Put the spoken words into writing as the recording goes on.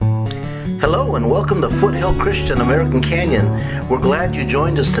Hello and welcome to Foothill Christian American Canyon. We're glad you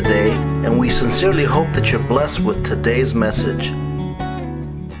joined us today, and we sincerely hope that you're blessed with today's message.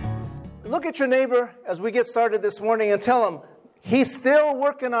 Look at your neighbor as we get started this morning and tell him, he's still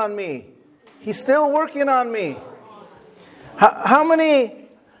working on me. He's still working on me. How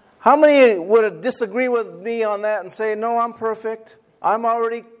many would disagree with me on that and say, no, I'm perfect. I'm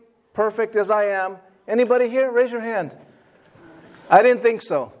already perfect as I am. Anybody here? Raise your hand. I didn't think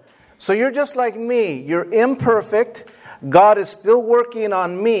so. So you're just like me. You're imperfect. God is still working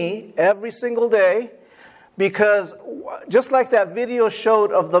on me every single day, because just like that video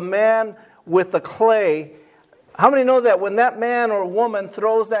showed of the man with the clay, how many know that when that man or woman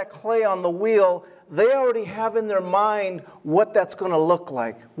throws that clay on the wheel, they already have in their mind what that's going to look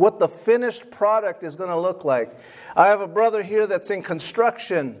like, what the finished product is going to look like. I have a brother here that's in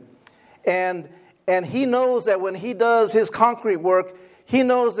construction, and he knows that when he does his concrete work, he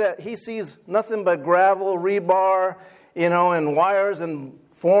knows that he sees nothing but gravel, rebar, and wires and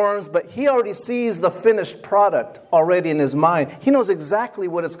forms, but he already sees the finished product already in his mind. He knows exactly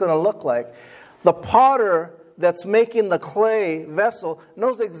what it's going to look like. The potter that's making the clay vessel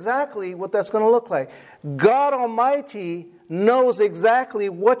knows exactly what that's going to look like. God Almighty knows exactly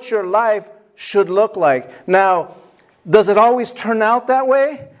what your life should look like. Now, does it always turn out that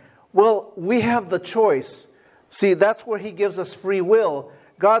way? Well, we have the choice. See, that's where He gives us free will.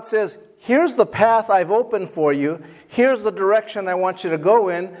 God says, here's the path I've opened for you. Here's the direction I want you to go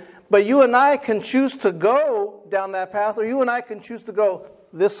in. But you and I can choose to go down that path, or you and I can choose to go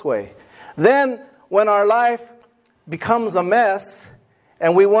this way. Then, when our life becomes a mess,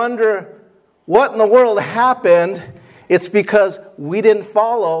 and we wonder, what in the world happened? It's because we didn't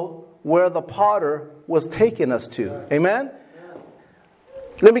follow where the potter was taking us to. Amen?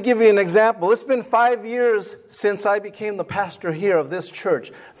 Let me give you an example. It's been 5 years since I became the pastor here of this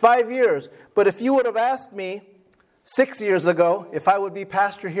church. 5 years. But if you would have asked me 6 years ago if I would be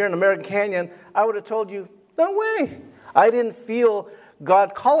pastor here in American Canyon, I would have told you, no way. I didn't feel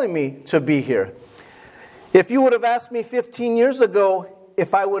God calling me to be here. If you would have asked me 15 years ago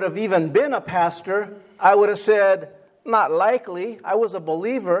if I would have even been a pastor, I would have said, not likely. I was a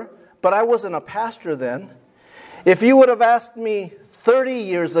believer, but I wasn't a pastor then. If you would have asked me 30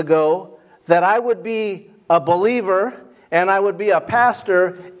 years ago that I would be a believer and I would be a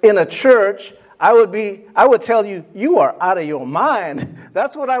pastor in a church, I would tell you, you are out of your mind.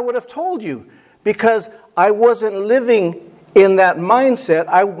 That's what I would have told you, because I wasn't living in that mindset.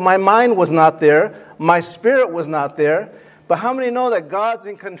 My mind was not there. My spirit was not there. But how many know that God's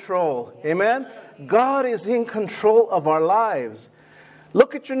in control? Amen? God is in control of our lives.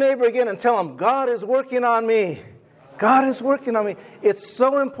 Look at your neighbor again and tell him, God is working on me. God is working on me. It's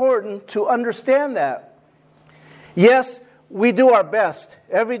so important to understand that. Yes, we do our best.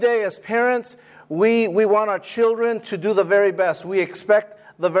 Every day as parents, we want our children to do the very best. We expect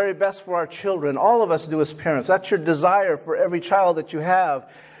the very best for our children. All of us do as parents. That's your desire for every child that you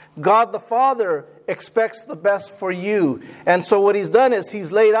have. God the Father expects the best for you. And so what He's done is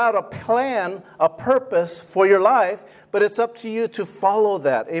He's laid out a plan, a purpose for your life, but it's up to you to follow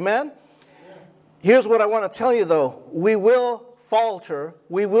that. Amen? Here's what I want to tell you, though. We will falter.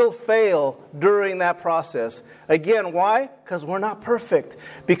 We will fail during that process. Again, why? Because we're not perfect.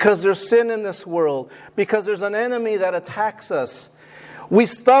 Because there's sin in this world. Because there's an enemy that attacks us. We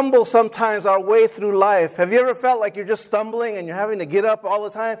stumble sometimes our way through life. Have you ever felt like you're just stumbling and you're having to get up all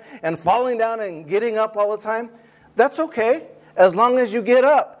the time and falling down and getting up all the time? That's okay, as long as you get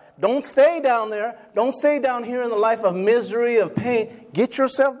up. Don't stay down there. Don't stay down here in the life of misery, of pain. Get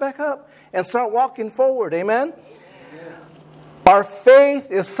yourself back up and start walking forward. Amen? Our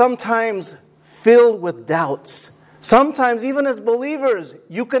faith is sometimes filled with doubts. Sometimes, even as believers,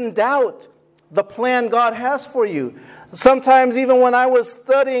 you can doubt the plan God has for you. Sometimes, even when I was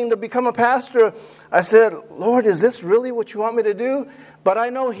studying to become a pastor, I said, Lord, is this really what you want me to do? But I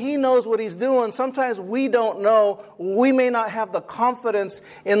know He knows what He's doing. Sometimes we don't know. We may not have the confidence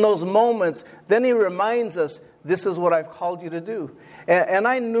in those moments. Then He reminds us, this is what I've called you to do. And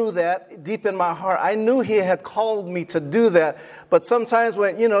I knew that deep in my heart. I knew He had called me to do that. But sometimes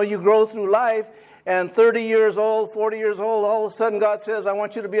when, you grow through life, and 30 years old, 40 years old, all of a sudden God says, I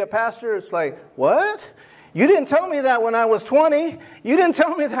want you to be a pastor. It's like, what? You didn't tell me that when I was 20. You didn't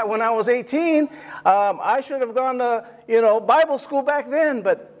tell me that when I was 18. I should have gone to, Bible school back then.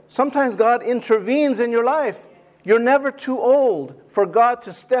 But sometimes God intervenes in your life. You're never too old for God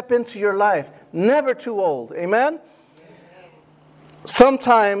to step into your life. Never too old. Amen?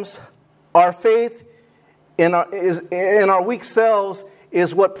 Sometimes our faith in our weak selves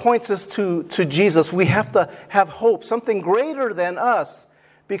is what points us to Jesus. We have to have hope, something greater than us.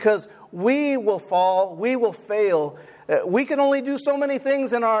 because we will fall, we will fail. We can only do so many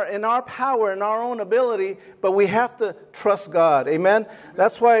things in our power, in our own ability, but we have to trust God. Amen?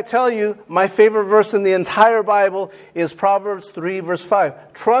 That's why I tell you, my favorite verse in the entire Bible is Proverbs 3, verse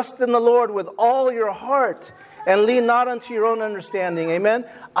 5. Trust in the Lord with all your heart and lean not unto your own understanding. Amen?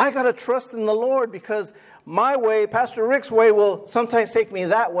 I got to trust in the Lord because my way, Pastor Rick's way, will sometimes take me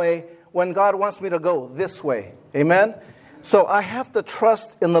that way when God wants me to go this way. Amen? So I have to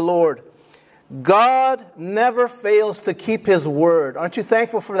trust in the Lord. God never fails to keep His word. Aren't you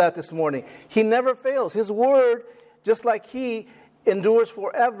thankful for that this morning? He never fails. His word, just like He endures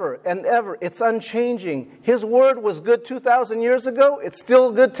forever and ever. It's unchanging. His word was good 2,000 years ago. It's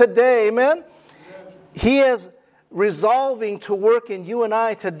still good today. Amen? He is resolving to work in you and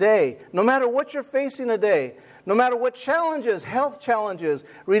I today. No matter what you're facing today, no matter what challenges, health challenges,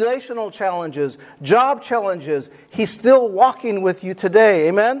 relational challenges, job challenges, He's still walking with you today.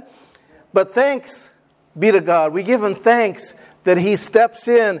 Amen? But thanks be to God. We give Him thanks that He steps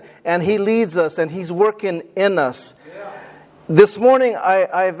in and He leads us and He's working in us. This morning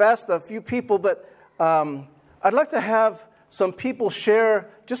I've asked a few people, but I'd like to have some people share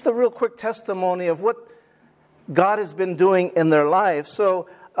just a real quick testimony of what God has been doing in their life. So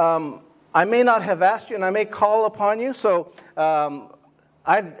I may not have asked you and I may call upon you. So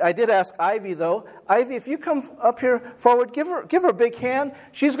I did ask Ivy, though. Ivy, if you come up here forward, give her a big hand.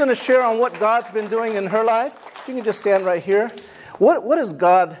 She's going to share on what God's been doing in her life. You can just stand right here. What has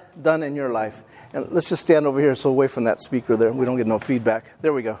God done in your life? And let's just stand over here so away from that speaker there. We don't get no feedback.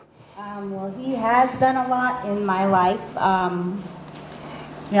 There we go. Well, He has done a lot in my life.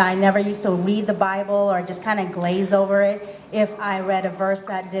 I never used to read the Bible or just kind of glaze over it. If I read a verse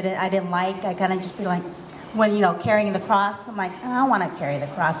that I didn't like, I kind of just be like, when, carrying the cross, I'm like, I don't want to carry the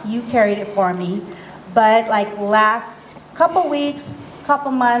cross. You carried it for me. But like last couple weeks,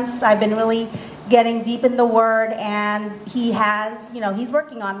 couple months, I've been really getting deep in the Word, and He has, He's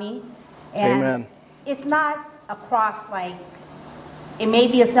working on me. And Amen. It's not a cross like, it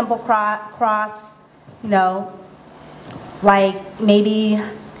may be a simple cross, like maybe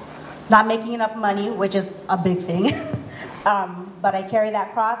not making enough money, which is a big thing. But I carry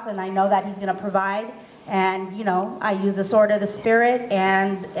that cross, and I know that He's going to provide. And, I use the sword of the Spirit,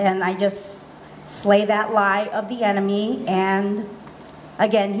 and I just slay that lie of the enemy. And,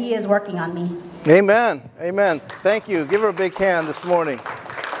 again, He is working on me. Amen. Amen. Thank you. Give her a big hand this morning.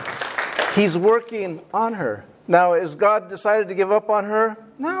 He's working on her. Now, has God decided to give up on her?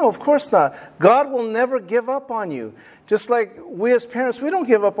 No, of course not. God will never give up on you. Just like we as parents, we don't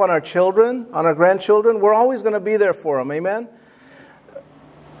give up on our children, on our grandchildren. We're always going to be there for them. Amen?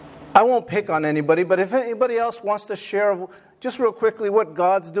 I won't pick on anybody, but if anybody else wants to share just real quickly what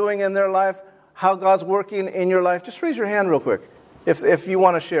God's doing in their life, how God's working in your life, just raise your hand real quick if you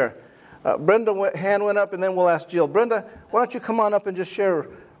want to share. Brenda's hand went up, and then we'll ask Jill. Brenda, why don't you come on up and just share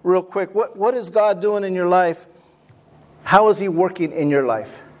real quick. What is God doing in your life? How is He working in your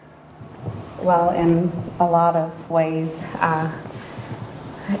life? Well, in a lot of ways,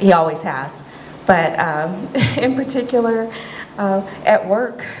 He always has. But in particular, at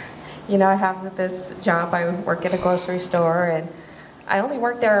work, I have this job. I work at a grocery store, and I only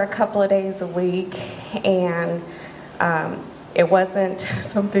work there a couple of days a week. And it wasn't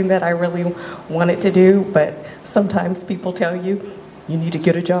something that I really wanted to do, but sometimes people tell you, you need to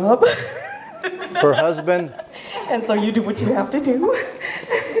get a job. Her husband. And so you do what you have to do.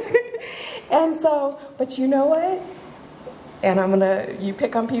 And so, but you know what? And you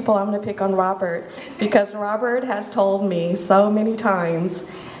pick on people, I'm going to pick on Robert. Because Robert has told me so many times,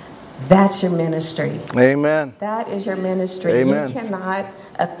 that's your ministry. Amen. That is your ministry. Amen. You cannot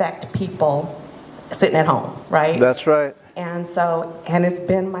affect people sitting at home, right? That's right. And it's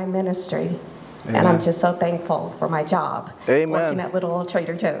been my ministry. Amen. And I'm just so thankful for my job. Amen. Working at little old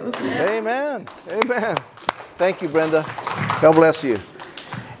Trader Joe's. Amen. Amen. Thank you, Brenda. God bless you.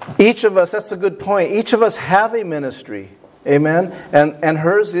 Each of us, that's a good point. Each of us have a ministry. Amen. And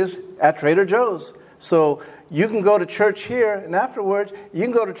hers is at Trader Joe's. So you can go to church here, and afterwards you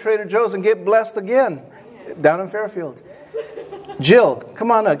can go to Trader Joe's and get blessed again down in Fairfield. Jill,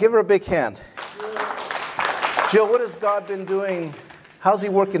 come on up. Give her a big hand. Jill, what has God been doing? How's He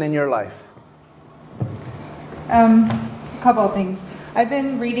working in your life? A couple of things. I've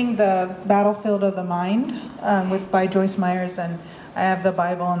been reading the Battlefield of the Mind by Joyce Myers, and I have the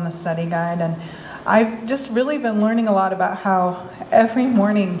Bible and the study guide, and I've just really been learning a lot about how every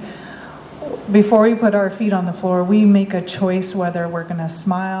morning before we put our feet on the floor, we make a choice whether we're going to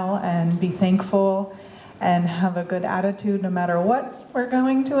smile and be thankful and have a good attitude no matter what we're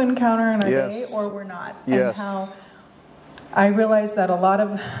going to encounter in our day, or we're not. Yes. And how I realize that a lot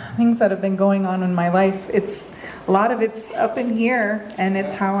of things that have been going on in my life, a lot of it's up in here, and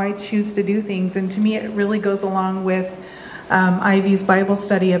it's how I choose to do things. And to me, it really goes along with Ivy's Bible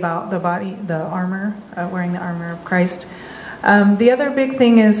study about the body, the armor, wearing the armor of Christ. The other big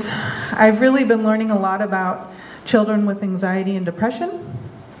thing is I've really been learning a lot about children with anxiety and depression.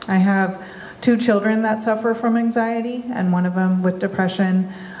 I have 2 children that suffer from anxiety, and one of them with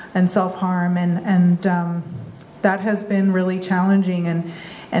depression and self-harm, and that has been really challenging,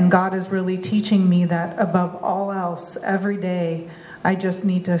 and God is really teaching me that above all else, every day, I just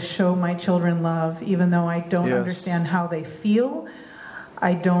need to show my children love, even though I don't understand how they feel.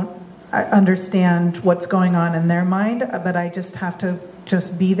 I understand what's going on in their mind, but I just have to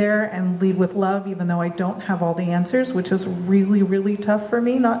just be there and lead with love, even though I don't have all the answers, which is really, really tough for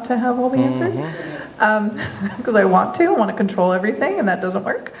me not to have all the answers. Because I want to control everything, and that doesn't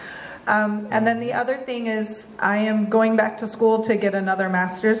work. And then the other thing is I am going back to school to get another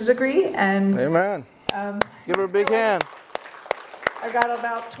master's degree. And Amen. Give her a big hand. I've got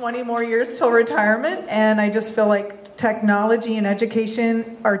about 20 more years till retirement, and I just feel like technology and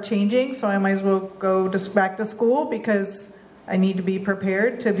education are changing, so I might as well go back to school because I need to be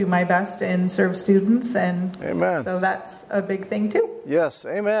prepared to do my best and serve students. And Amen. So that's a big thing too. Yes,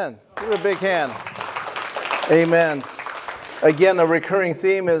 amen. Give her a big hand. Amen. Again, a recurring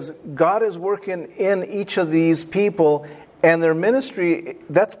theme is God is working in each of these people, and their ministry,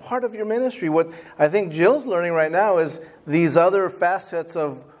 that's part of your ministry. What I think Jill's learning right now is these other facets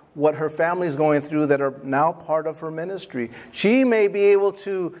of what her family is going through that are now part of her ministry. She may be able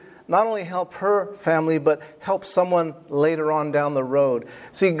to not only help her family, but help someone later on down the road.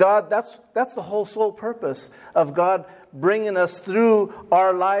 See, God, that's the whole sole purpose of God bringing us through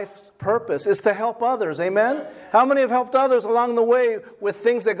our life's purpose, is to help others. Amen? How many have helped others along the way with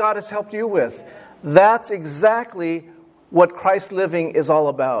things that God has helped you with? That's exactly what Christ living is all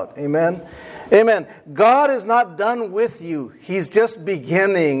about. Amen? Amen. God is not done with you. He's just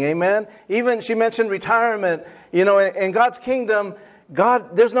beginning. Amen? Even she mentioned retirement. You know, in God's kingdom,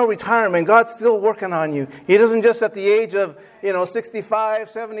 there's no retirement. God's still working on you. He doesn't just at the age of, 65,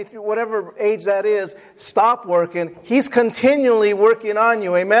 73, whatever age that is, stop working. He's continually working on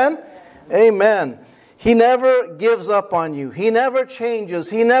you. Amen? Amen. He never gives up on you. He never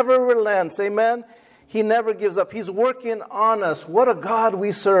changes. He never relents. Amen? He never gives up. He's working on us. What a God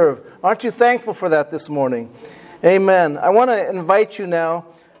we serve. Aren't you thankful for that this morning? Amen. I want to invite you now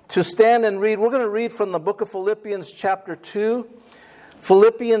to stand and read. We're going to read from the book of Philippians chapter 2.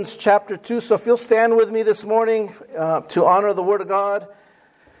 Philippians chapter 2. So if you'll stand with me this morning to honor the Word of God.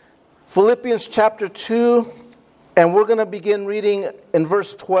 Philippians chapter 2. And we're going to begin reading in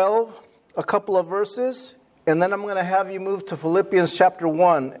verse 12, a couple of verses. And then I'm going to have you move to Philippians chapter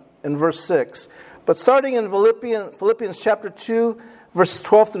 1 and verse 6. But starting in Philippians chapter 2, verses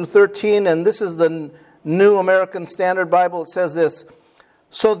 12 through 13, and this is the New American Standard Bible, it says this: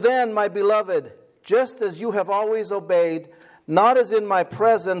 "So then, my beloved, just as you have always obeyed, not as in my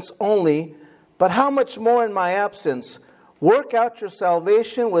presence only, but how much more in my absence, work out your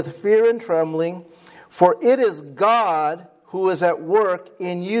salvation with fear and trembling, for it is God who is at work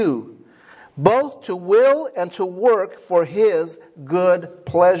in you, both to will and to work for His good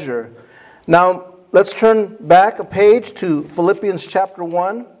pleasure." Now, let's turn back a page to Philippians chapter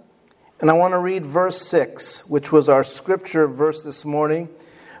 1, and I want to read verse 6, which was our scripture verse this morning.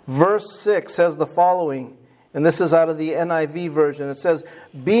 Verse 6 says the following, and this is out of the NIV version. It says,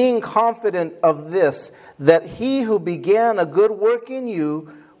 "Being confident of this, that He who began a good work in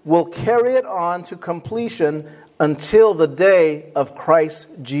you will carry it on to completion until the day of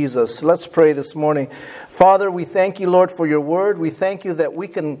Christ Jesus." Let's pray this morning. Father, we thank you, Lord, for your word. We thank you that we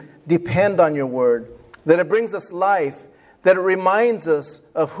can depend on your word, that it brings us life, that it reminds us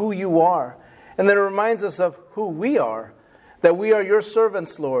of who you are, and that it reminds us of who we are, that we are your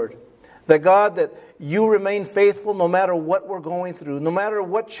servants, Lord, that God, that you remain faithful no matter what we're going through, no matter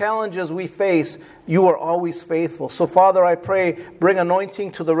what challenges we face, you are always faithful. So, Father, I pray, bring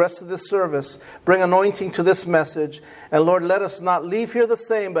anointing to the rest of this service, bring anointing to this message, and Lord, let us not leave here the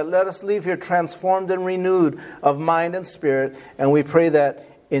same, but let us leave here transformed and renewed of mind and spirit, and we pray that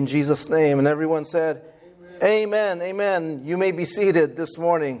in Jesus' name. And everyone said, Amen. Amen. You may be seated this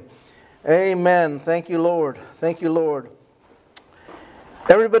morning. Amen. Thank you, Lord. Thank you, Lord.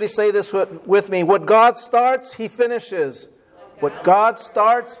 Everybody say this with me. What God starts, He finishes. What God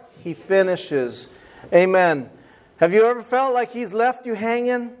starts, He finishes. Amen. Have you ever felt like He's left you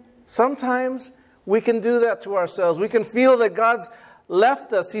hanging? Sometimes we can do that to ourselves. We can feel that God's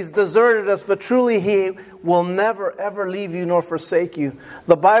left us. He's deserted us, but truly He will never, ever leave you nor forsake you.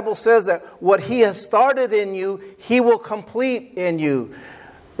 The Bible says that what He has started in you, He will complete in you.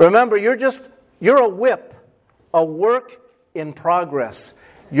 Remember, you're a whip, a work in progress.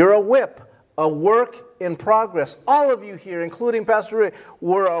 You're a whip, a work in progress. All of you here, including Pastor Rick,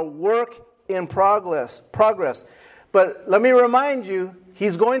 were a work in progress. But let me remind you,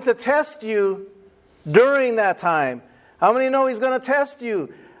 He's going to test you during that time. How many know He's going to test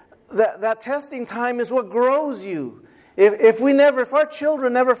you? That testing time is what grows you. If our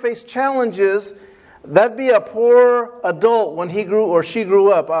children never face challenges, that'd be a poor adult when he grew or she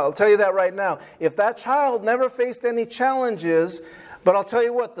grew up. I'll tell you that right now. If that child never faced any challenges, but I'll tell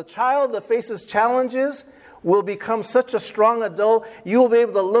you what, the child that faces challenges will become such a strong adult, you will be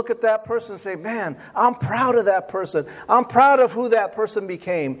able to look at that person and say, man, I'm proud of that person. I'm proud of who that person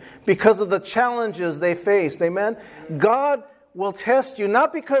became because of the challenges they faced. Amen? God will test you,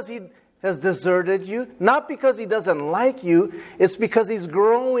 not because He has deserted you, not because He doesn't like you. It's because He's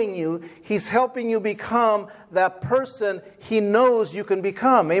growing you. He's helping you become that person He knows you can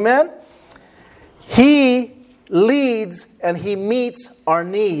become. Amen? He leads and He meets our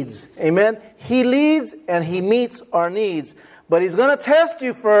needs. Amen? He leads and He meets our needs. But He's going to test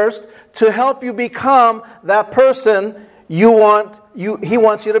you first to help you become that person He wants you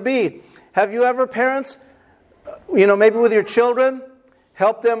to be. Have you ever, parents, maybe with your children,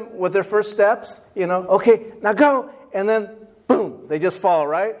 help them with their first steps? Okay, now go. And then, boom, they just fall,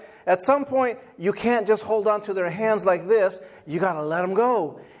 right? At some point, you can't just hold on to their hands like this. You got to let them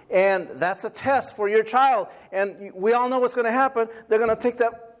go. And that's a test for your child. And we all know what's going to happen. They're going to take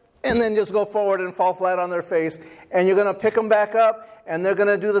that and then just go forward and fall flat on their face. And you're going to pick them back up, and they're going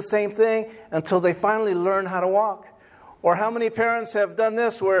to do the same thing until they finally learn how to walk. Or how many parents have done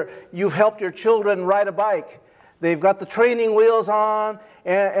this where you've helped your children ride a bike? They've got the training wheels on,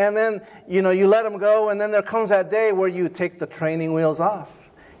 and then, you let them go, and then there comes that day where you take the training wheels off.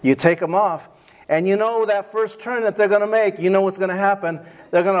 You take them off. And that first turn that they're going to make, what's going to happen.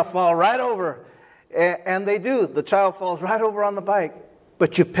 They're going to fall right over. And they do. The child falls right over on the bike.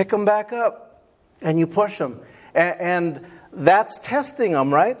 But you pick them back up and you push them. And that's testing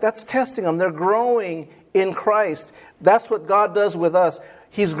them, right? That's testing them. They're growing in Christ. That's what God does with us.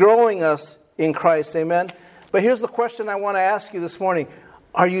 He's growing us in Christ. Amen? But here's the question I want to ask you this morning.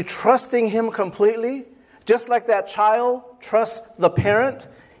 Are you trusting Him completely? Just like that child trusts the parent?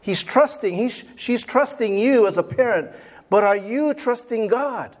 She's trusting you as a parent. But are you trusting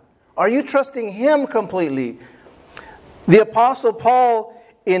God? Are you trusting Him completely? The Apostle Paul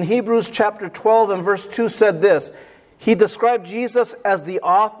in Hebrews chapter 12 and verse 2 said this. He described Jesus as the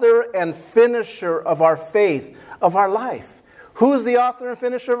author and finisher of our faith, of our life. Who is the author and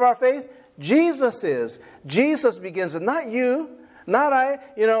finisher of our faith? Jesus is. Jesus begins it, not you, not I.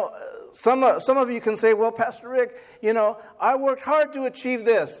 Some of you can say, well, Pastor Rick, I worked hard to achieve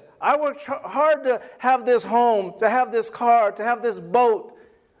this. I worked hard to have this home, to have this car, to have this boat.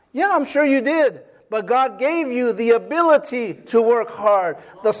 Yeah, I'm sure you did. But God gave you the ability to work hard,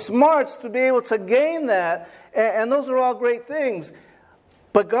 the smarts to be able to gain that. And those are all great things.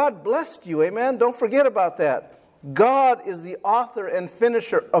 But God blessed you, amen? Don't forget about that. God is the author and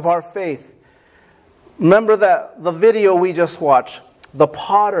finisher of our faith. Remember the video we just watched. The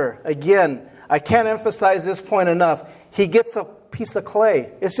potter, again, I can't emphasize this point enough. He gets a piece of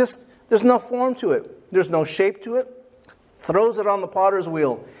clay. It's just, there's no form to it. There's no shape to it. Throws it on the potter's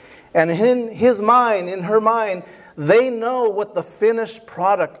wheel. And in his mind, in her mind, they know what the finished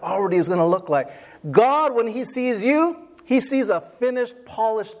product already is going to look like. God, when He sees you, He sees a finished,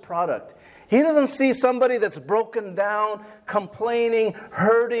 polished product. He doesn't see somebody that's broken down, complaining,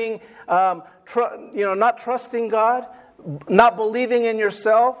 hurting, not trusting God, not believing in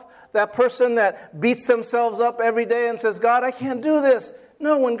yourself. That person that beats themselves up every day and says, God, I can't do this.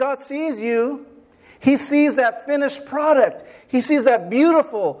 No, when God sees you, He sees that finished product. He sees that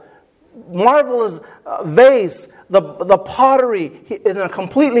beautiful, marvelous vase, the pottery in a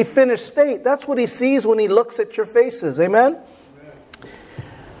completely finished state. That's what He sees when He looks at your faces. Amen?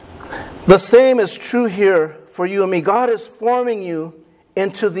 The same is true here for you and me. God is forming you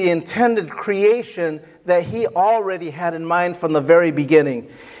into the intended creation that He already had in mind from the very beginning.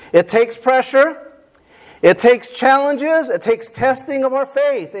 It takes pressure. It takes challenges. It takes testing of our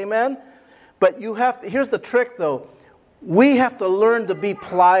faith. Amen? But here's the trick though. We have to learn to be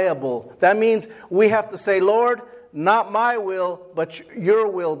pliable. That means we have to say, Lord, not my will, but your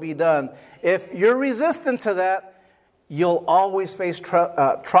will be done. If you're resistant to that, you'll always face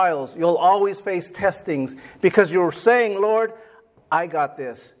trials. You'll always face testings because you're saying, Lord, I got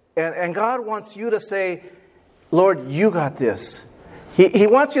this. And God wants you to say, Lord, you got this. He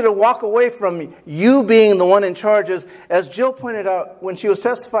wants you to walk away from you being the one in charge. As Jill pointed out when she was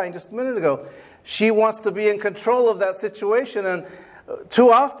testifying just a minute ago, she wants to be in control of that situation. And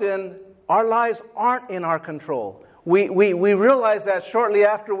too often, our lives aren't in our control. We realize that shortly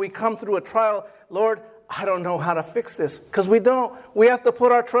after we come through a trial. Lord, I don't know how to fix this. Because we don't. We have to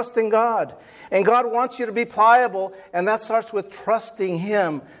put our trust in God. And God wants you to be pliable. And that starts with trusting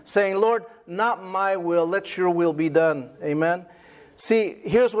Him. Saying, Lord, not my will, let your will be done. Amen. See,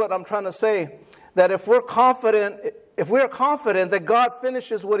 here's what I'm trying to say. That if we're confident that God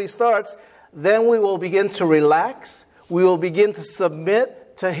finishes what He starts, then we will begin to relax. We will begin to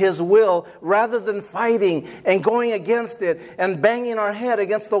submit to His will rather than fighting and going against it and banging our head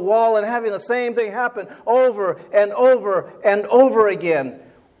against the wall and having the same thing happen over and over and over again.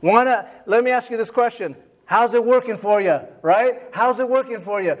 Let me ask you this question. How's it working for you, right? How's it working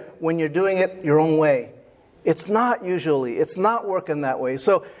for you when you're doing it your own way? It's not usually. It's not working that way.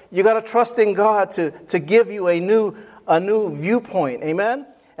 So you got to trust in God to give you a new viewpoint. Amen?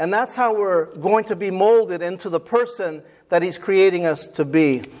 And that's how we're going to be molded into the person that He's creating us to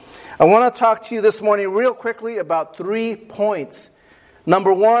be. I want to talk to you this morning real quickly about 3 points.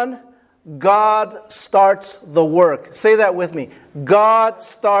 Number 1, God starts the work. Say that with me. God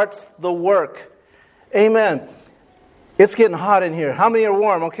starts the work. Amen. It's getting hot in here. How many are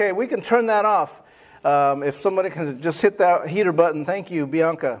warm? Okay, we can turn that off. If somebody can just hit that heater button. Thank you,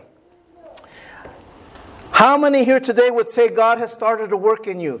 Bianca. How many here today would say God has started a work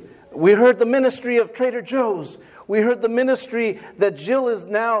in you? We heard the ministry of Trader Joe's. We heard the ministry that Jill is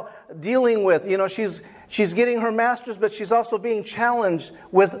now dealing with. You know, she's getting her master's, but she's also being challenged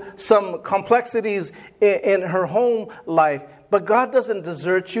with some complexities in her home life. But God doesn't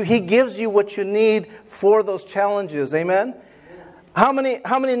desert you. He gives you what you need for those challenges. Amen? How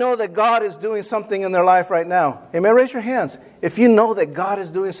many know that God is doing something in their life right now? Amen? Raise your hands if you know that God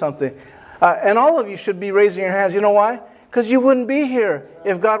is doing something. And all of you should be raising your hands. You know why? Because you wouldn't be here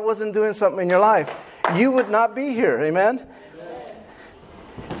if God wasn't doing something in your life. You would not be here. Amen?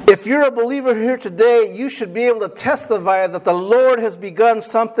 If you're a believer here today, you should be able to testify that the Lord has begun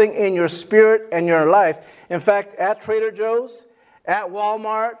something in your spirit and your life. In fact, at Trader Joe's, at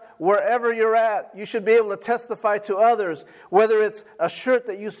Walmart, wherever you're at, you should be able to testify to others. Whether it's a shirt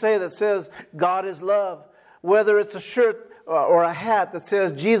that you say that says, God is love. Whether it's a shirt or a hat that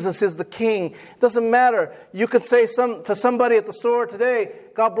says, Jesus is the King. It doesn't matter. You could say to somebody at the store today,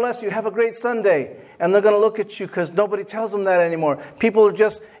 God bless you, have a great Sunday. And they're going to look at you because nobody tells them that anymore. People are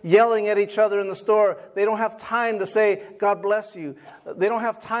just yelling at each other in the store. They don't have time to say, God bless you. They don't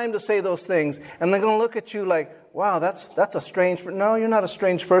have time to say those things. And they're going to look at you like, wow, that's a strange person. No, you're not a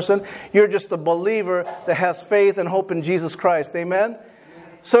strange person. You're just a believer that has faith and hope in Jesus Christ. Amen?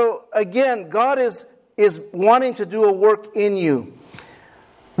 So again, God is wanting to do a work in you.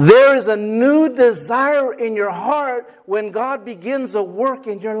 There is a new desire in your heart when God begins a work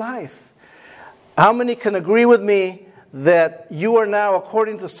in your life. How many can agree with me that you are now,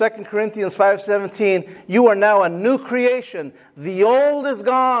 according to 2 Corinthians 5:17, you are now a new creation. The old is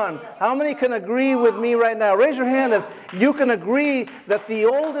gone. How many can agree with me right now? Raise your hand if you can agree that the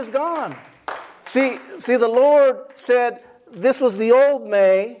old is gone. See, the Lord said, this was the old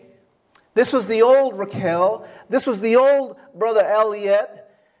May. This was the old Raquel. This was the old Brother Elliot.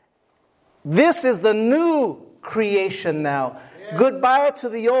 This is the new creation now. Yeah. Goodbye to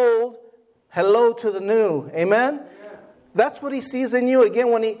the old. Hello to the new. Amen? Yeah. That's what He sees in you. Again,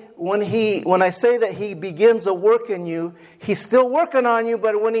 when I say that He begins a work in you, He's still working on you,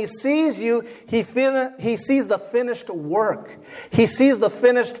 but when He sees you, He sees the finished work. He sees the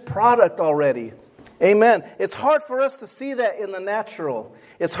finished product already. Amen. It's hard for us to see that in the natural.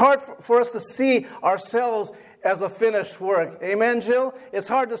 It's hard for us to see ourselves as a finished work. Amen, Jill? It's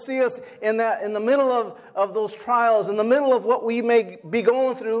hard to see us in the middle of those trials, in the middle of what we may be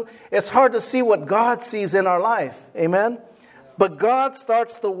going through. It's hard to see what God sees in our life. Amen? But God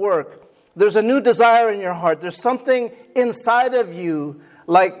starts the work. There's a new desire in your heart. There's something inside of you,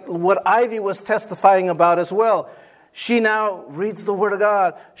 like what Ivy was testifying about as well. She now reads the Word of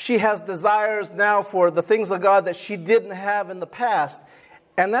God. She has desires now for the things of God that she didn't have in the past.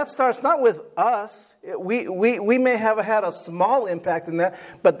 And that starts not with us. We may have had a small impact in that,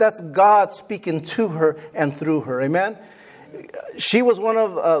 but that's God speaking to her and through her. Amen? She was one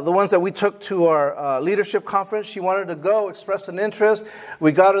of the ones that we took to our leadership conference. She wanted to go, express an interest.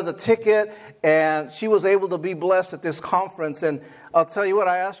 We got her the ticket, and she was able to be blessed at this conference. And I'll tell you what,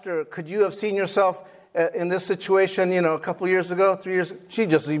 I asked her, could you have seen yourself in this situation, a couple years ago, 3 years? She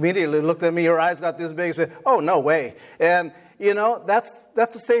just immediately looked at me. Her eyes got this big and said, oh, no way. And, that's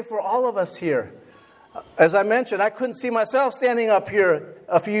the same for all of us here. As I mentioned, I couldn't see myself standing up here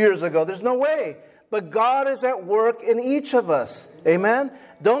a few years ago. There's no way. But God is at work in each of us. Amen?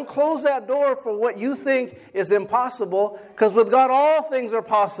 Don't close that door for what you think is impossible, because with God all things are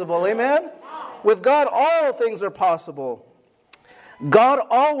possible. Amen? With God all things are possible. God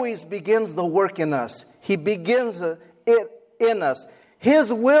always begins the work in us. He begins it in us.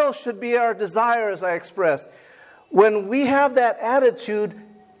 His will should be our desire, as I expressed. When we have that attitude,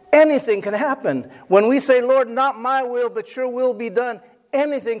 anything can happen. When we say, Lord, not my will, but your will be done,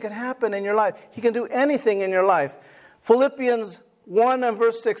 anything can happen in your life. He can do anything in your life. Philippians 1 and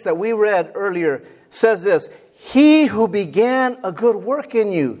verse 6 that we read earlier says this: He who began a good work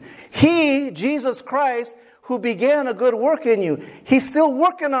in you. He, Jesus Christ, who began a good work in you. He's still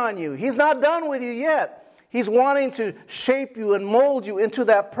working on you. He's not done with you yet. He's wanting to shape you and mold you into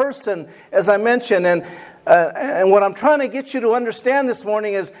that person, as I mentioned. And what I'm trying to get you to understand this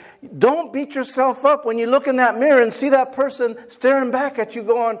morning is, don't beat yourself up when you look in that mirror and see that person staring back at you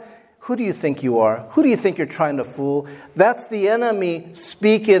going, who do you think you are? Who do you think you're trying to fool? That's the enemy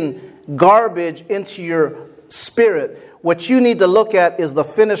speaking garbage into your spirit. What you need to look at is the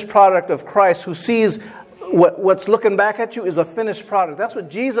finished product of Christ, who sees what's looking back at you is a finished product. That's what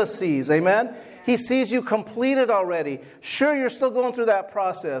Jesus sees. Amen? He sees you completed already. Sure, you're still going through that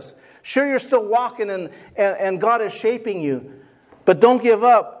process. Sure, you're still walking and God is shaping you. But don't give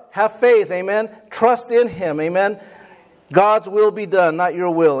up. Have faith. Amen? Trust in Him. Amen? God's will be done, not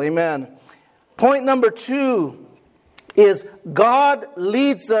your will. Amen? Point number 2 is God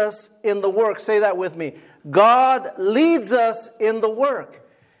leads us in the work. Say that with me. God leads us in the work.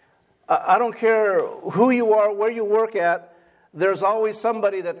 I don't care who you are, where you work at, there's always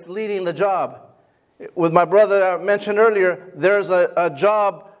somebody that's leading the job. With my brother I mentioned earlier, there's a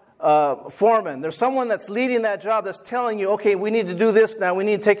job foreman. There's someone that's leading that job that's telling you, okay, we need to do this now. We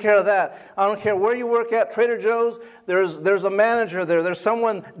need to take care of that. I don't care where you work at, Trader Joe's, there's a manager there. There's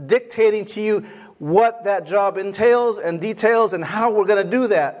someone dictating to you what that job entails and details and how we're going to do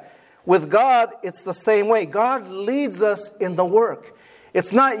that. With God, it's the same way. God leads us in the work.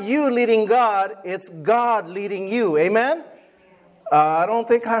 It's not you leading God, it's God leading you. Amen? I don't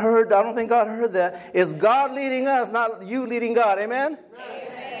think God heard that. It's God leading us, not you leading God. Amen?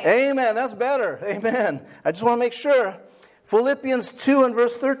 Amen. Amen. That's better. Amen. I just want to make sure. Philippians 2 and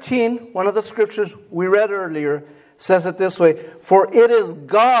verse 13, one of the scriptures we read earlier, says it this way: For it is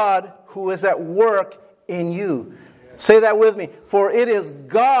God who is at work in you. Say that with me. For it is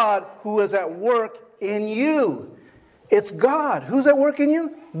God who is at work in you. It's God. Who's at work in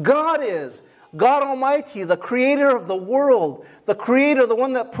you? God is. God Almighty, the creator of the world. The creator, the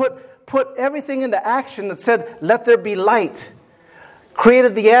one that put everything into action, that said, let there be light.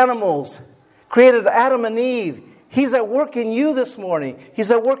 Created the animals. Created Adam and Eve. He's at work in you this morning.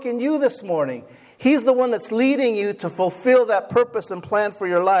 He's at work in you this morning. He's the one that's leading you to fulfill that purpose and plan for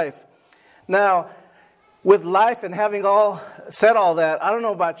your life. Now, with life and having said all that, I don't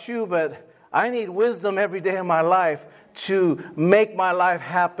know about you, but I need wisdom every day of my life to make my life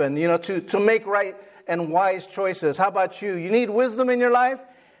happen, to make right and wise choices. How about you? You need wisdom in your life?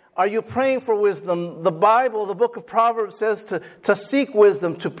 Are you praying for wisdom? The Bible, the book of Proverbs says to seek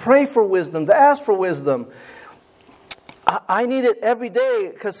wisdom, to pray for wisdom, to ask for wisdom. I need it every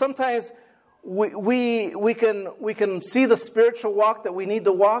day, because sometimes we can see the spiritual walk that we need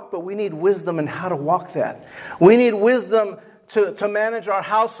to walk, but we need wisdom in how to walk that. We need wisdom to manage our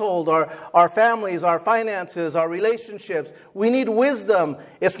household, our families, our finances, our relationships. We need wisdom.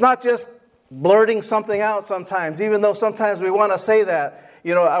 It's not just blurting something out sometimes, even though sometimes we want to say that.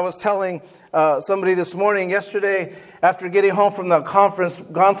 I was telling somebody this morning, yesterday, after getting home from the conference,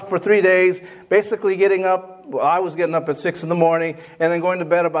 gone for 3 days, basically getting up. Well, I was getting up at 6 in the morning and then going to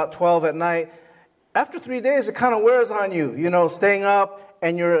bed about 12 at night. After 3 days, it kind of wears on you, staying up.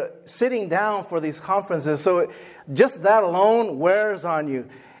 And you're sitting down for these conferences. So just that alone wears on you.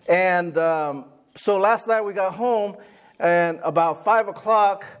 And so last night we got home, and about 5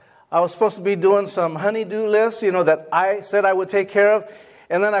 o'clock, I was supposed to be doing some honey-do lists, that I said I would take care of.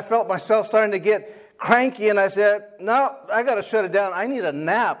 And then I felt myself starting to get cranky, and I said, no, I got to shut it down. I need a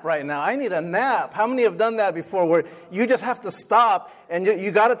nap right now. I need a nap. How many have done that before, where you just have to stop and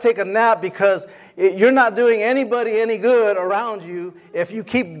you got to take a nap, because you're not doing anybody any good around you if you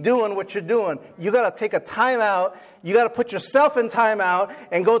keep doing what you're doing. You got to take a time out. You got to put yourself in time out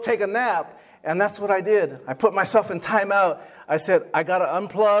and go take a nap. And that's what I did. I put myself in time out. I said, I got to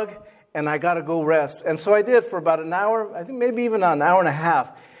unplug and I got to go rest. And so I did for about an hour, I think maybe even an hour and a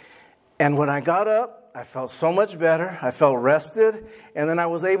half. And when I got up, I felt so much better. I felt rested. And then I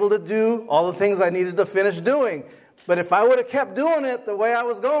was able to do all the things I needed to finish doing. But if I would have kept doing it the way I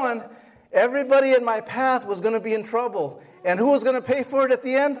was going, Everybody in my path was going to be in trouble. And who was going to pay for it at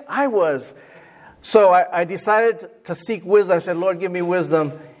the end? I was. So I decided to seek wisdom. I said, Lord, give me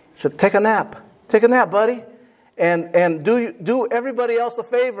wisdom. He said, take a nap. Take a nap, buddy. And do everybody else a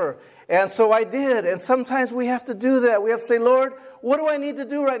favor. And so I did. And sometimes we have to do that. We have to say, Lord, what do I need to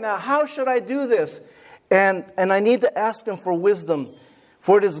do right now? How should I do this? And I need to ask Him for wisdom.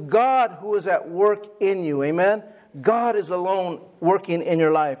 For it is God who is at work in you. Amen? God is alone working in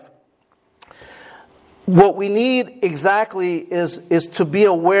your life. What we need exactly is to be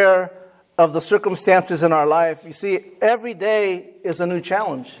aware of the circumstances in our life. You see, every day is a new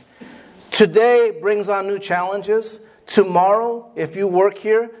challenge. Today brings on new challenges. Tomorrow, if you work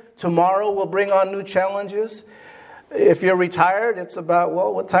here, tomorrow will bring on new challenges. If you're retired, it's about,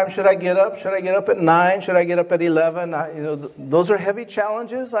 well, what time should I get up? Should I get up at 9? Should I get up at 11? Those are heavy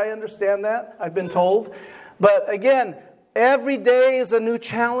challenges. I understand that. I've been told. But again, every day is a new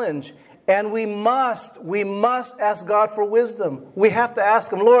challenge. And we must ask God for wisdom. We have to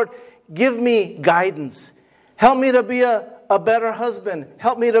ask Him, Lord, give me guidance. Help me to be a better husband.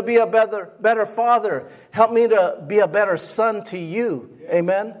 Help me to be a better father. Help me to be a better son to you.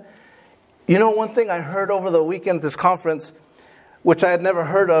 Amen. You know, one thing I heard over the weekend at this conference, which I had never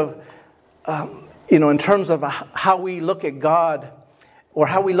heard of, in terms of how we look at God or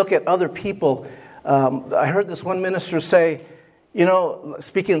how we look at other people. I heard this one minister say,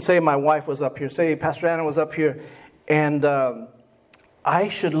 say my wife was up here, say Pastor Anna was up here, and I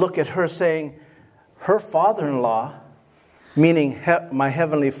should look at her saying, her father-in-law, meaning my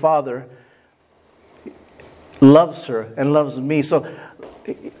Heavenly Father, loves her and loves me. So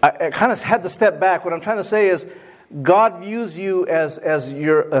I kind of had to step back. What I'm trying to say is God views you as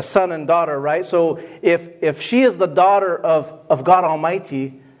your son and daughter, right? So if she is the daughter of God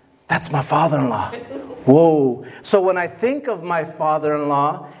Almighty, that's my father-in-law. Whoa. So when I think of my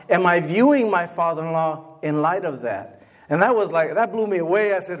father-in-law, am I viewing my father-in-law in light of that? And that blew me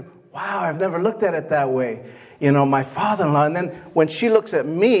away. I said, wow, I've never looked at it that way. My father-in-law. And then when she looks at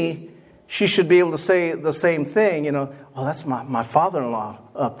me, she should be able to say the same thing. Oh, that's my father-in-law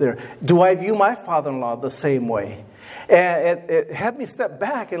up there. Do I view my father-in-law the same way? And it had me step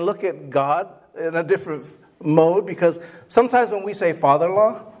back and look at God in a different mode, because sometimes when we say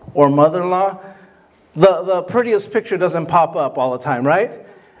father-in-law or mother-in-law, the prettiest picture doesn't pop up all the time, right?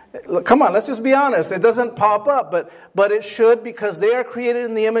 Come on, let's just be honest. It doesn't pop up, but it should, because they are created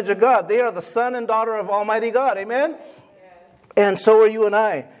in the image of God. They are the son and daughter of Almighty God. Amen? Yes. And so are you and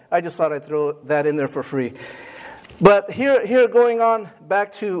I. I just thought I'd throw that in there for free. But here going on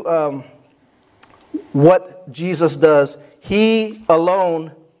back to what Jesus does. He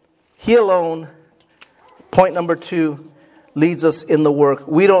alone, point number 2, leads us in the work.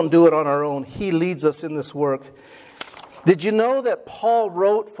 We don't do it on our own. He leads us in this work. Did you know that Paul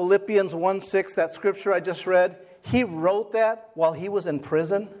wrote Philippians 1:6, that scripture I just read? He wrote that while he was in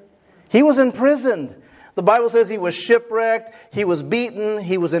prison. He was imprisoned. The Bible says he was shipwrecked, he was beaten,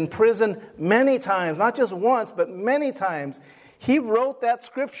 he was in prison many times, not just once, but many times. He wrote that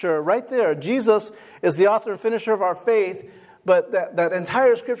scripture right there. Jesus is the author and finisher of our faith, but that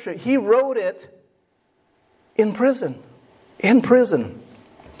entire scripture, he wrote it in prison. In prison.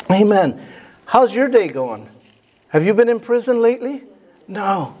 Amen. How's your day going? Have you been in prison lately?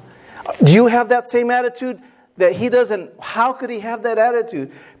 No. Do you have that same attitude that he doesn't? How could he have that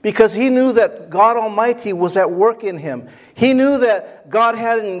attitude? Because he knew that God Almighty was at work in him. He knew that God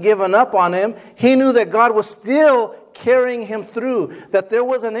hadn't given up on him. He knew that God was still carrying him through, that there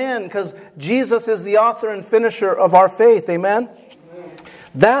was an end, because Jesus is the author and finisher of our faith. Amen?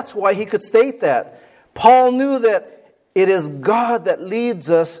 That's why he could state that. Paul knew that it is God that leads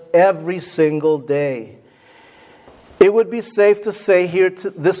us every single day. It would be safe to say here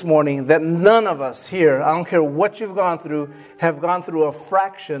this morning that none of us here, I don't care what you've gone through, have gone through a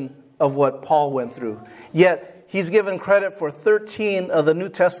fraction of what Paul went through. Yet, he's given credit for 13 of the New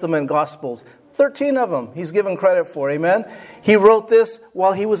Testament Gospels. 13 of them he's given credit for, amen? He wrote this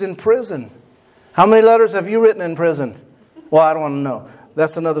while he was in prison. How many letters have you written in prison? Well, I don't want to know.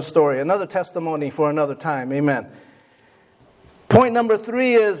 That's another story, another testimony for another time, amen? Point number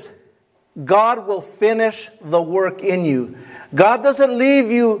 3 is, God will finish the work in you. God doesn't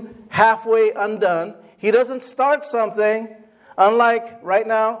leave you halfway undone. He doesn't start something. Unlike right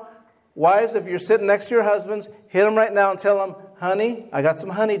now, wives, if you're sitting next to your husbands, hit them right now and tell them, honey, I got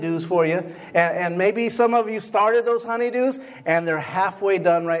some honeydews for you. And maybe some of you started those honeydews and they're halfway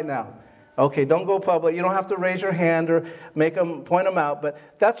done right now. Okay, don't go public. You don't have to raise your hand or point them out. But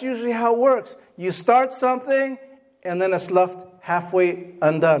that's usually how it works. You start something and then it's left halfway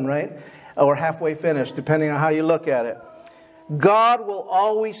undone, right? Or halfway finished, depending on how you look at it. God will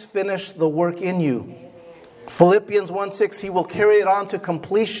always finish the work in you. Philippians 1:6, He will carry it on to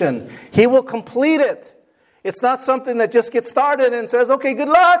completion. He will complete it. It's not something that just gets started and says, okay, good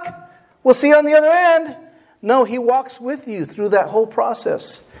luck. We'll see you on the other end. No, He walks with you through that whole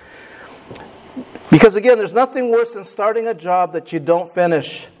process. Because again, there's nothing worse than starting a job that you don't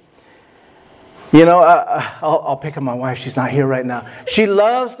finish. You know, I'll pick up my wife. She's not here right now. She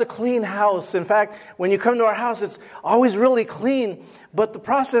loves the clean house. In fact, when you come to our house, it's always really clean. But the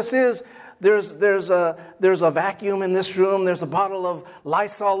process is, there's a vacuum in this room. There's a bottle of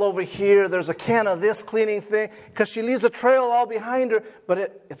Lysol over here. There's a can of this cleaning thing. Because she leaves a trail all behind her.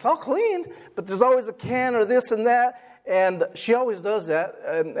 But it's all clean. But there's always a can or this and that. And she always does that.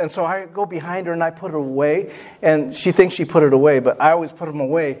 And so I go behind her and I put it away. And she thinks she put it away. But I always put them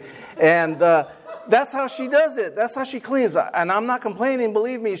away. And that's how she does it. That's how she cleans. And I'm not complaining,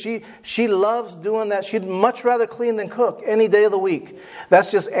 believe me. She loves doing that. She'd much rather clean than cook any day of the week.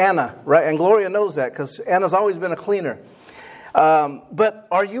 That's just Anna, right? And Gloria knows that because Anna's always been a cleaner. But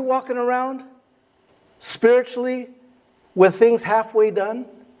are you walking around spiritually with things halfway done?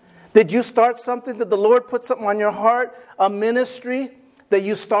 Did you start something? Did the Lord put something on your heart? A ministry that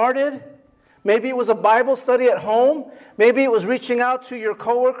you started? Maybe it was a Bible study at home. Maybe it was reaching out to your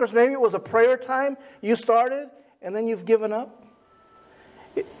coworkers. Maybe it was a prayer time you started and then you've given up.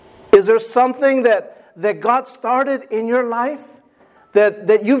 Is there something that God started in your life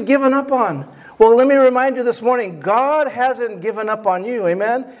that you've given up on? Well, let me remind you this morning, God hasn't given up on you.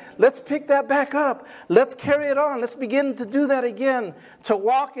 Amen? Let's pick that back up. Let's carry it on. Let's begin to do that again, to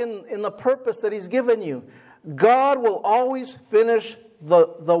walk in the purpose that He's given you. God will always finish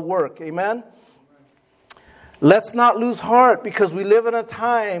the work. Amen? Let's not lose heart, because we live in a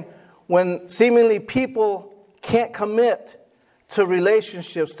time when seemingly people can't commit to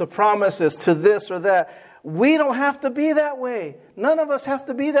relationships, to promises, to this or that. We don't have to be that way. None of us have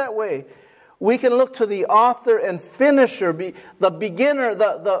to be that way. We can look to the author and finisher, the beginner,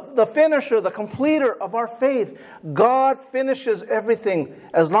 the finisher, the completer of our faith. God finishes everything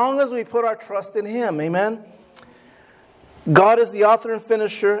as long as we put our trust in Him. Amen? God is the author and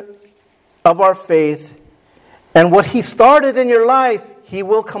finisher of our faith. And what He started in your life, He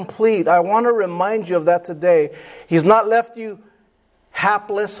will complete. I want to remind you of that today. He's not left you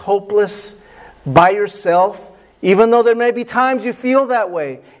hapless, hopeless, by yourself. Even though there may be times you feel that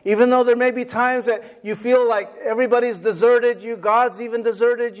way. Even though there may be times that you feel like everybody's deserted you. God's even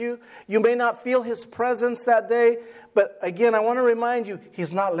deserted you. You may not feel His presence that day. But again, I want to remind you,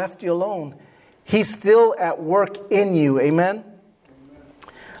 He's not left you alone. He's still at work in you. Amen?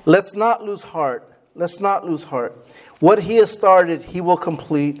 Let's not lose heart. Let's not lose heart. What He has started, He will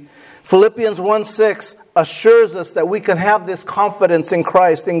complete. Philippians 1:6 assures us that we can have this confidence in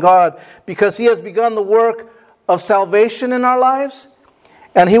Christ, in God, because He has begun the work of salvation in our lives,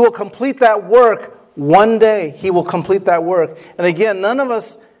 and He will complete that work one day. He will complete that work. And again, none of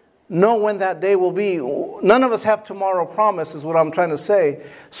us know when that day will be. None of us have tomorrow promise, is what I'm trying to say.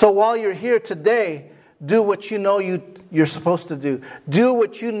 So while you're here today, do what you know you're supposed to do. Do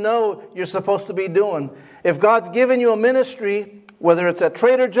what you know you're supposed to be doing. If God's given you a ministry, whether it's at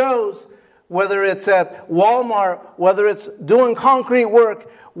Trader Joe's, whether it's at Walmart, whether it's doing concrete work,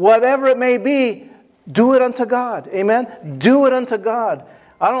 whatever it may be, do it unto God. Amen? Do it unto God.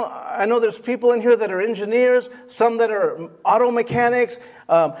 I know there's people in here that are engineers, some that are auto mechanics.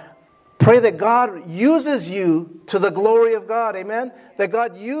 Pray that God uses you to the glory of God. Amen? That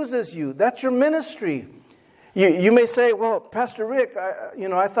God uses you. That's your ministry. You may say, well, Pastor Rick,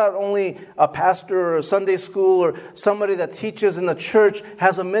 I thought only a pastor or a Sunday school or somebody that teaches in the church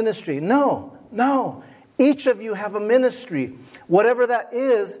has a ministry. No. Each of you have a ministry. Whatever that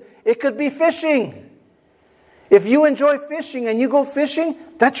is, it could be fishing. If you enjoy fishing and you go fishing,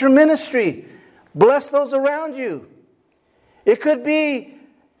 that's your ministry. Bless those around you. It could be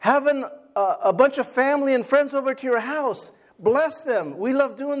having a bunch of family and friends over to your house. Bless them. We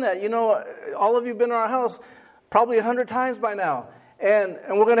love doing that. All of you have been in our house probably 100 times by now. And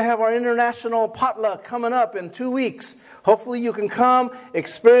we're going to have our international potluck coming up in 2 weeks. Hopefully you can come,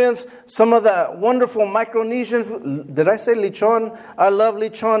 experience some of the wonderful Micronesian food. Did I say lechon? I love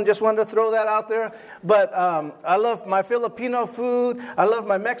lechon. Just wanted to throw that out there. But I love my Filipino food. I love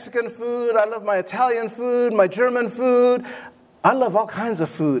my Mexican food. I love my Italian food, my German food. I love all kinds of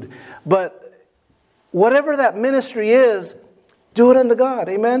food. But whatever that ministry is, do it unto God.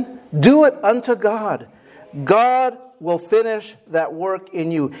 Amen? Do it unto God. God will finish that work in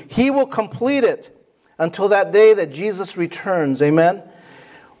you. He will complete it until that day that Jesus returns. Amen?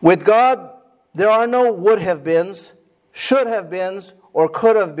 With God, there are no would have beens, should have beens, or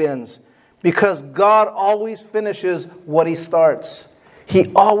could have beens. Because God always finishes what He starts.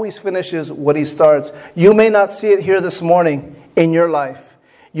 He always finishes what He starts. You may not see it here this morning in your life.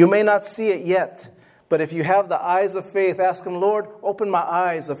 You may not see it yet. But if you have the eyes of faith, ask Him, Lord, open my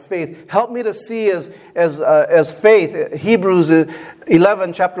eyes of faith. Help me to see as faith. Hebrews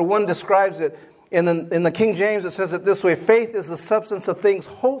 11, chapter 1 describes it. In the King James, it says it this way: faith is the substance of things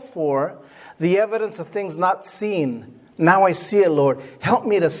hoped for, the evidence of things not seen. Now I see it, Lord. Help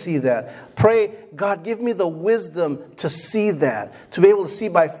me to see that. Pray, God, give me the wisdom to see that, to be able to see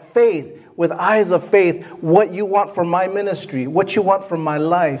by faith, with eyes of faith, what you want for my ministry, what you want from my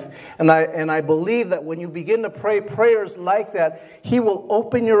life. And I believe that when you begin to pray prayers like that, He will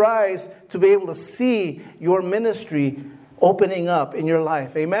open your eyes to be able to see your ministry opening up in your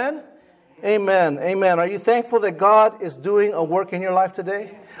life. Amen? Amen. Amen. Are you thankful that God is doing a work in your life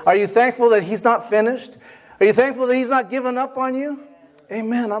today? Are you thankful that He's not finished? Are you thankful that He's not given up on you?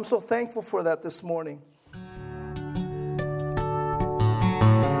 Amen. I'm so thankful for that this morning.